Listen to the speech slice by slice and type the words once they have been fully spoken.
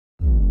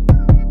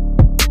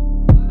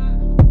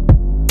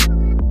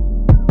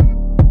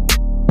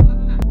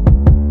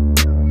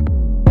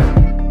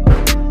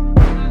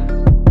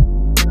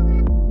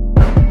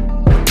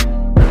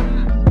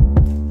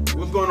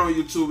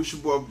it's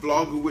your boy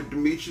Vlogger with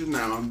Demetrius.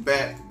 Now I'm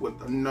back with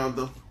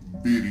another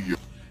video.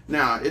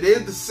 Now it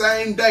is the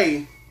same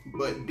day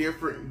but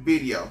different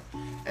video.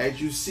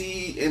 As you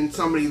see in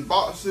some of these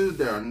boxes,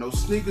 there are no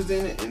sneakers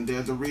in it, and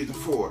there's a reason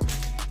for it.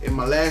 In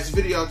my last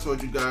video I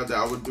told you guys that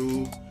I would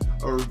do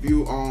a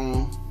review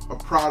on a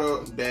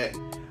product that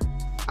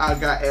I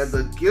got as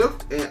a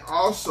gift, and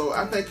also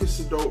I think it's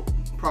a dope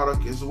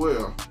product as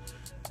well.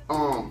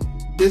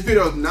 This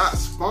video is not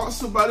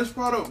sponsored by this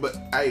product, but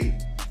hey,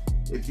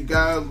 if you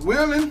guys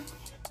willing,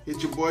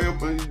 hit your boy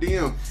up on your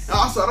DM. And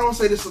also, I don't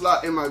say this a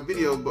lot in my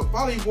videos, but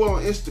follow your boy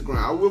on Instagram.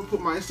 I will put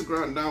my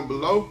Instagram down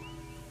below,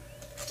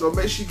 so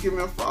make sure you give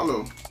me a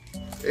follow.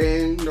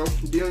 And you know,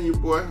 DM your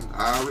boy,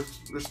 I'll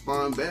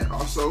respond back.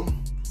 Also,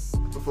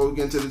 before we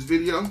get into this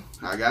video,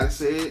 I gotta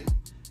say it,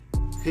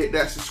 hit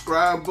that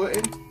subscribe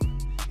button,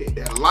 hit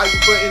that like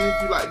button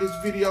if you like this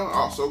video.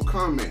 Also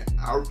comment.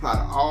 I reply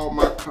to all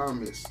my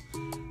comments,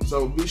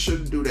 so be sure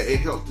to do that. It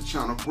helps the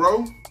channel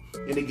grow,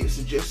 and it gets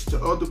suggested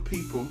to other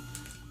people,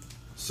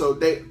 so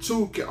they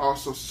too can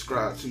also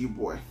subscribe to your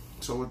boy.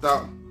 So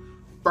without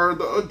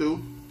further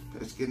ado,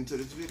 let's get into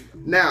this video.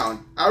 Now,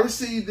 I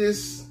received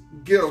this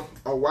gift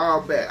a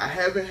while back. I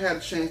haven't had a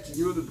chance to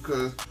use it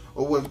because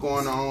of what's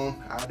going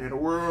on out in the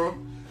world.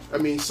 I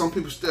mean, some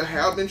people still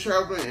have been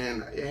traveling,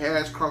 and it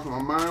has crossed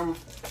my mind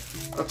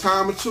a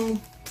time or two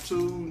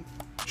to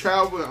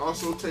travel and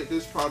also take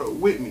this product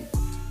with me.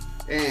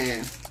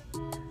 And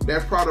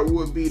that product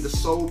would be the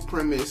Sole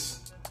Premise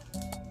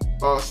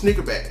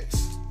sneaker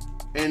bags.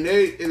 And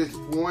it's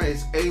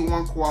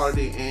A1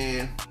 quality,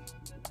 and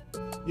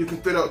you can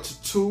fit up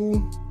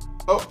to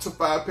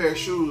 5 pair of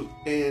shoes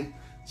in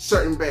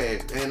certain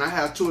bags. And I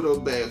have 2 of those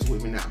bags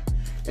with me now.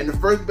 And the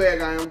first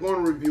bag I am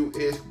going to review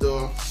is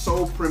the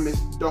Sole Premise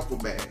duffel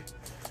bag.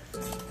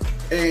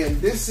 And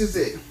this is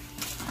it.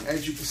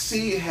 As you can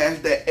see, it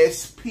has that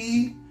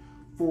SP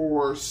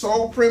for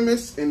Sole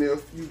Premise. And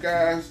if you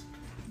guys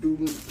do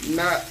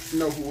not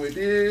know who it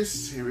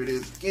is, here it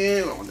is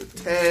again on the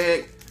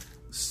tag,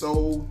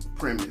 Sole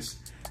Premise.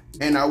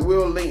 And I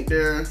will link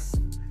their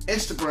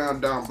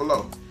Instagram down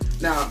below.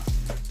 Now,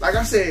 like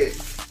I said,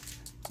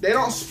 they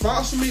don't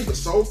sponsor me, but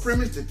Sole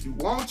Premise, if you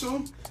want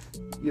to,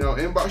 you know,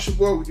 inbox your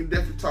boy, we can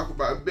definitely talk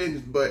about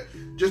business. But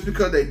just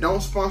because they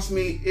don't sponsor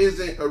me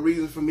isn't a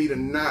reason for me to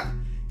not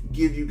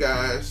give you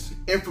guys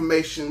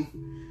information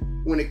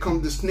when it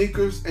comes to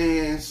sneakers,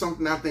 and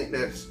something I think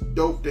that's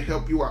dope to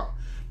help you out.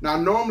 Now,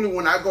 normally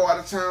when I go out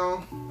of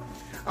town,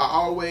 I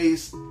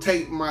always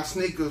take my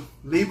sneakers,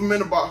 leave them in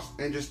the box,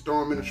 and just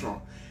throw them in the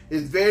trunk.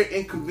 It's very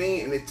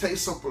inconvenient, and it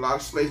takes up a lot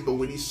of space. But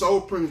with these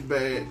Sole Premise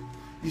bags,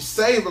 you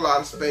save a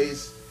lot of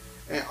space,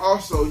 and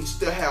also you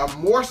still have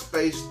more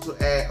space to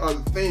add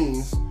other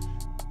things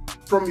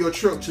from your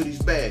trip to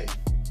these bags.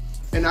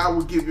 And I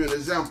will give you an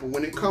example.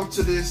 When it comes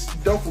to this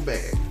duffel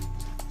bag,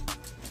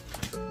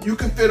 you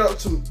can fit up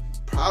to,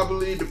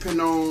 probably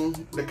depending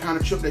on the kind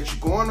of trip that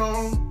you're going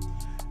on.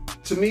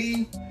 To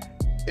me,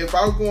 if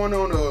I was going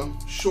on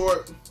a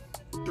short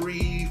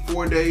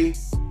 3-4 day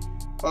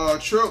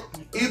trip,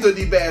 either of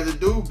these bags would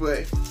do,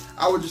 but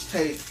I would just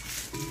take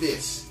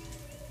this,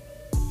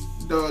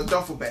 the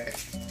duffel bag,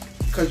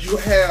 because you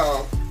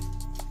have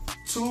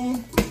 2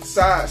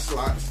 side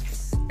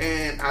slots,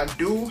 and I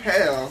do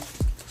have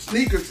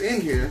sneakers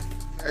in here.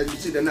 As you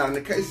see, they're not in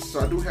the cases,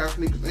 so I do have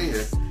sneakers in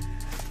here.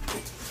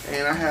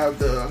 And I have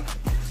the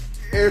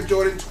Air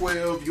Jordan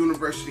 12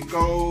 University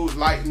Gold,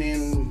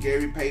 Lightning,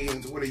 Gary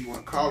Payton's, whatever you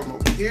want to call them,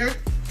 over here.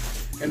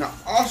 And I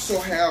also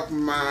have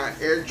my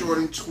Air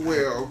Jordan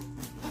 12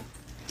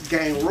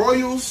 Gang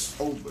Royals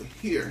over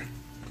here.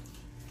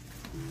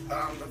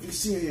 I don't know if you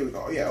see it. Here we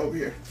go. Yeah, over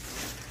here.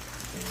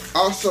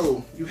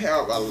 Also, you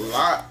have a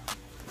lot,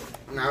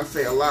 and I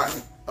say a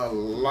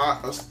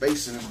lot of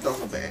space in this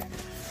duffel bag.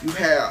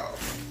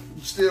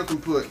 You still can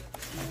put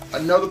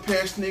another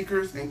pair of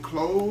sneakers and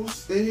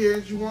clothes in here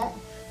if you want.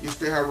 You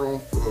still have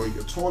room for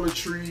your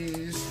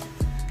toiletries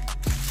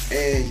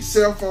and your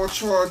cell phone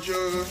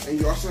charger, and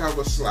you also have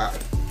a slot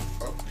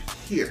up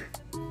here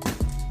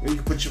where you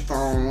can put your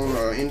phone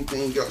or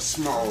anything else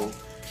small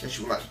that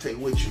you would like to take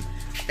with you.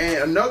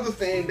 And another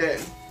thing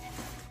that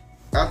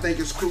I think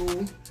is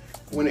cool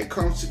when it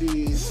comes to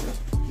these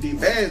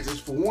bags is,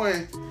 for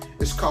one,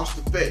 it's cost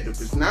effective.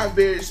 It's not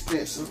very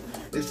expensive.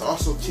 It's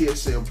also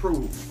TSA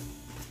approved,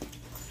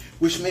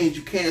 which means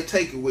you can't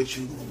take it with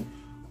you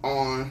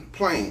on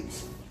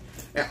planes.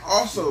 And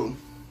also,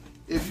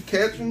 if you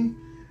catch them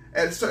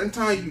at a certain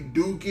time, you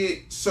do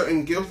get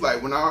certain gifts.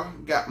 Like when I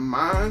got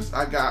mine,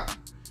 I got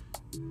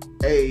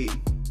a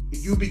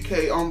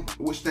UBK,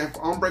 which stands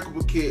for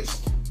Unbreakable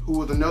Kids, who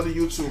was another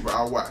YouTuber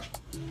I watched.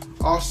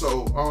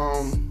 Also,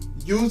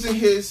 using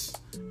his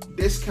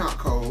discount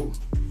code,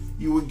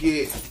 you would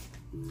get,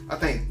 I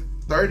think,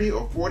 30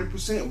 or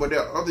 40%. But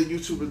there are other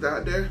YouTubers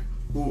out there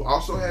who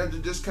also have the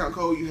discount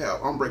code. You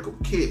have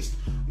Unbreakable Kids,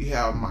 you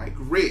have Mike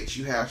Rich,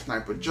 you have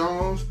Sniper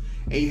Jones,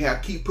 and you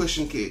have Keep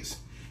Pushing Kids.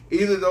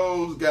 Either of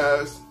those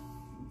guys'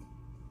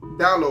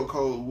 download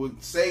code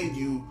would save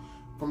you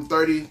from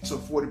 30 to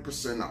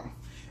 40% off.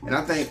 And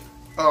I think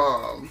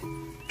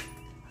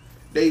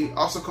they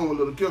also come with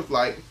a little gift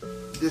like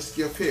this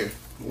gift here.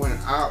 When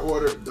I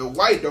ordered the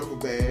white duffel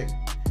bag,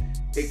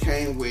 it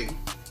came with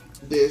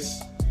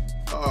this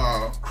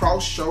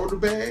cross shoulder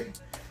bag,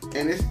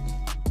 and it's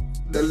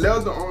the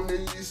leather on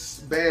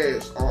these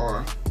bags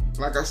are,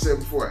 like I said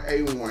before,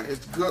 A1.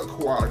 It's good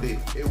quality.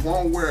 It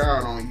won't wear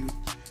out on you.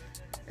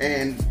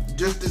 And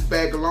just this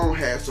bag alone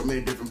has so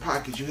many different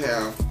pockets. You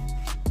have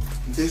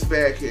this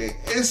bag here.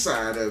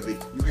 Inside of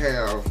it, you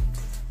have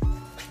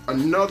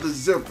another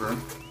zipper,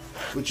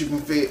 which you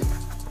can fit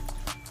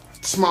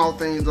small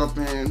things up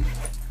in,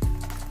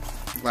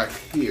 like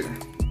here.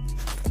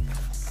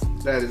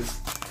 That is.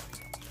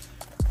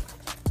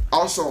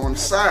 Also on the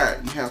side,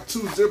 you have 2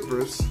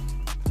 zippers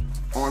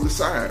on the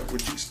side,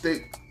 which you can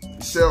stick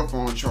your cell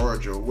phone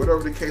charger, or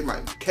whatever the case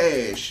might be,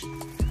 cash,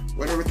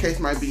 whatever the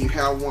case might be. You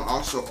have one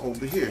also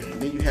over here.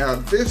 And then you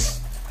have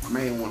this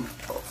main one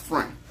up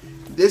front.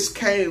 This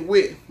came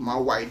with my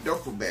white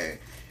duffel bag.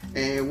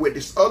 And with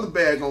this other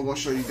bag I'm going to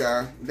show you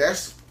guys,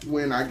 that's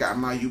when I got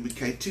my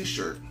UBK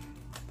t-shirt.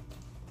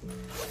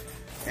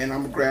 And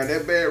I'm going to grab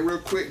that bag real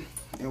quick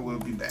and we'll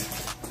be back.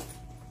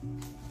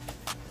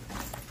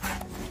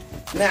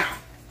 Now,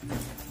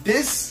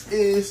 this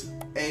is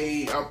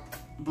I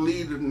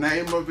believe the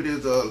name of it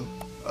is a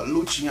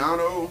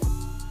Luciano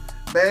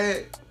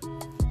bag.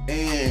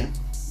 And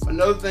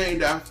another thing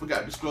that I forgot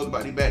to disclose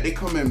about these bags, they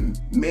come in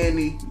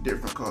many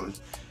different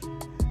colors.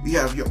 You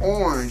have your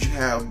orange, you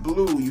have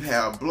blue, you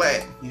have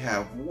black, you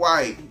have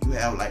white, you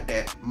have like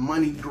that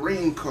money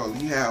green color,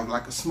 you have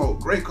like a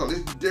smoke gray color.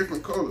 It's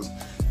different colors.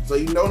 So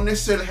you don't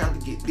necessarily have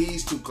to get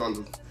these 2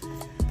 colors.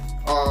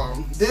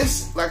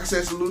 This, like I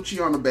said, is a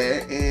Luciano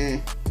bag,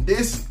 and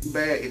this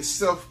bag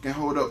itself can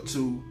hold up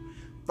to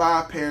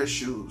 5 pairs of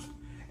shoes.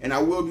 And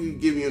I will be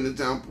giving you an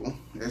example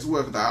as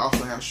well, because I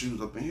also have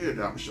shoes up in here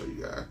that I'm gonna show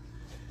you guys.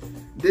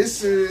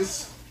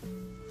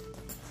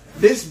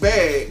 This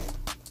bag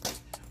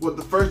was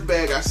the first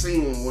bag I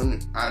seen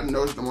when I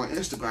noticed them on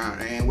Instagram,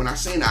 and when I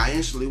seen it, I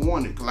instantly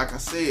wanted it. Cause like I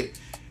said,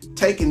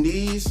 taking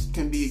these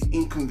can be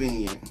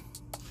inconvenient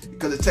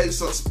because it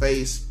takes up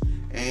space,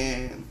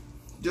 and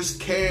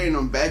just carrying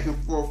them back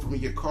and forth from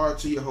your car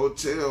to your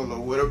hotel or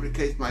whatever the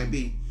case might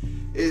be,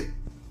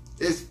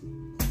 it's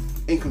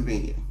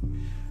inconvenient.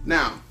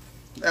 Now,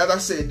 as I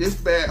said, this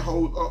bag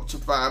holds up to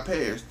 5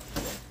 pairs,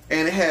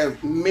 and it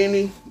has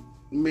many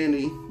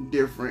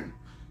different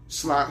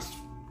slots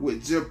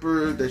with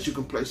zippers that you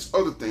can place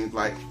other things.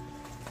 Like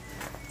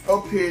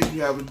up here,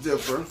 you have a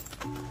zipper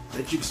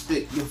that you can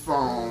stick your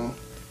phone,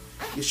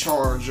 your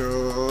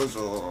chargers,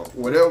 or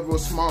whatever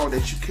small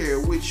that you carry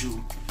with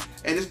you.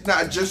 And it's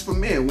not just for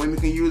men. Women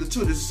can use it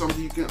too. This is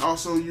something you can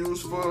also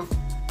use for,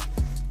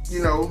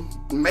 you know,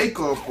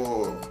 makeup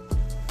or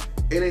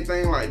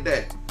anything like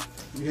that.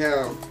 You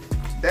have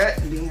that,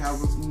 and then you have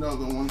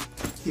another one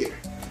here.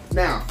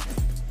 Now,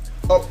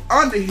 up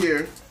under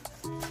here,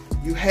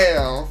 you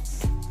have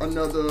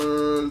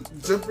another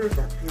zipper. If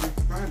I can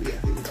find it,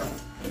 here we go.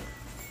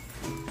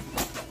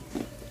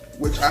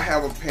 Which I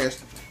have a pair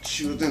of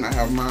shoes in. I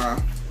have my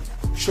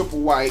triple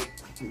white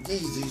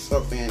Yeezys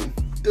up in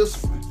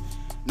this one.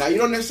 Now, you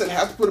don't necessarily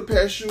have to put a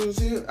pair of shoes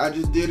here. I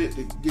just did it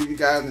to give you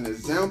guys an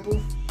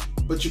example.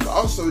 But you can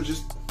also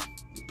just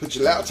put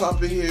your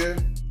laptop in here.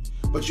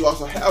 But you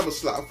also have a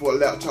slot for a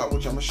laptop,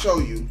 which I'm going to show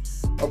you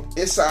up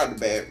inside the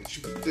bag. But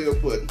you can still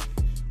put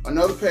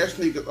another pair of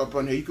sneakers up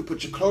on here. You can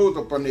put your clothes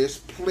up on there. There's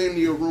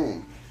plenty of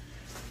room.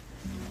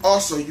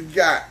 Also,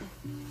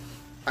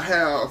 I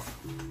have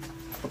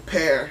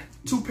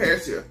two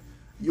pairs here.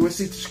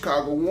 UNC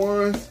Chicago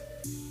 1s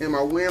and my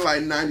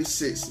Winlight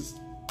 96s,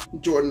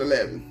 Jordan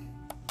 11.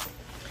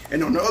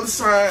 And on the other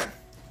side,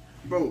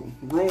 boom,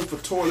 room for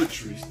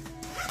toiletries.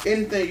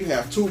 Anything you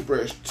have,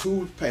 toothbrush,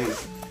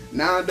 toothpaste.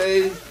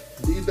 Nowadays,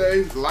 these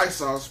days,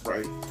 Lysol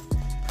spray. You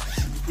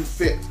can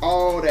fit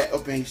all that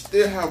up, and you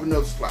still have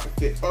another spot to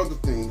fit other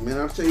things. Man,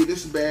 I'll tell you,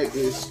 this bag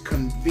is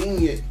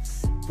convenient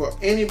for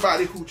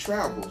anybody who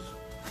travels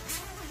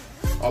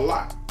a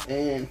lot.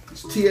 And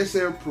it's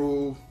TSA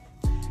approved,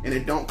 and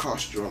it don't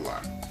cost you a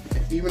lot.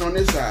 And even on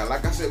this side,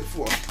 like I said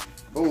before,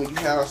 boom, you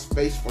have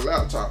space for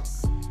laptop.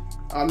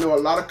 I know a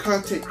lot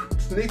of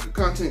sneaker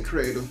content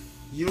creators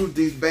use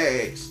these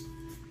bags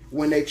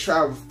when they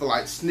travel for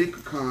like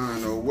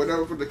SneakerCon or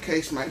whatever the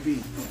case might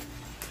be.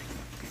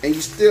 And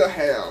you still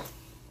have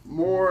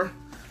more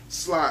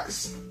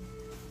slots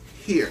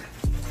here.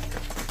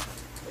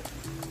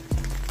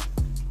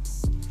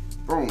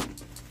 Boom.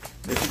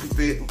 That you can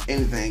fit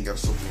anything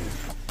else up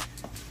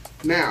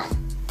in. Now,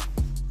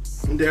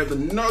 there's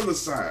another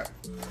side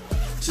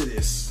to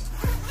this.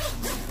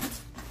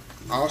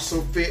 I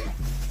also fit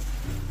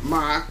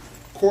my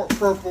Court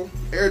Purple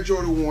Air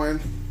Jordan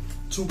 1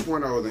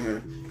 2.0s in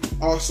here.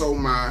 Also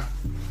my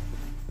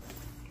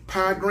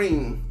Pine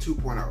Green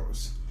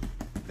 2.0s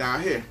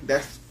down here.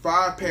 That's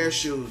 5 pair of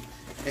shoes.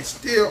 And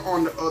still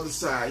on the other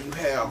side, you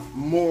have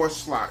more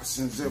slots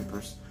and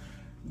zippers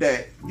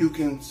that you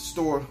can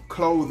store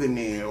clothing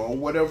in or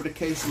whatever the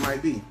case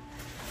might be.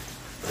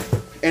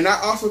 And I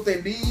also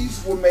think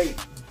these will make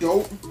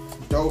dope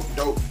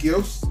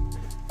gifts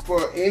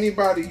for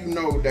anybody you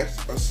know that's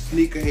a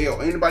sneakerhead,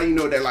 or anybody you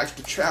know that likes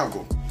to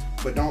travel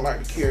but don't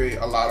like to carry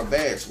a lot of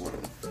bags with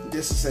them.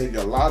 This will save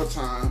you a lot of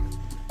time,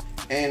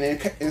 and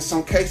in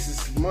some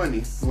cases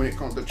money when it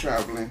comes to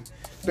traveling,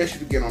 especially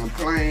if you get on a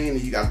plane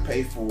and you got to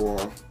pay for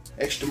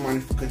extra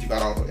money because you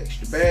got all the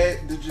extra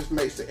bags. This just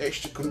makes it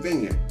extra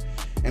convenient.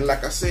 And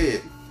like I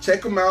said,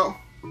 check them out.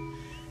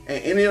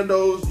 And any of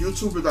those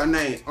YouTubers I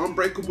named: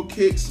 Unbreakable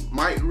Kicks,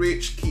 Mike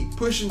Rich, Keep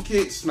Pushing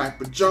Kicks,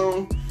 Sniper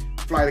Jones,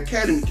 Flight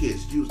Academy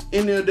Kicks. Use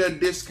any of their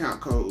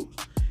discount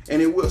codes and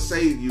it will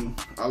save you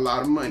a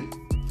lot of money.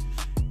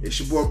 It's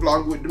your boy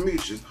Vlogger with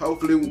Demetrius.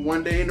 Hopefully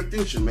one day in the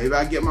future, maybe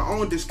I get my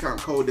own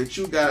discount code that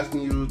you guys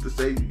can use to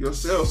save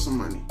yourself some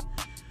money.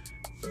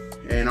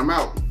 And I'm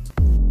out.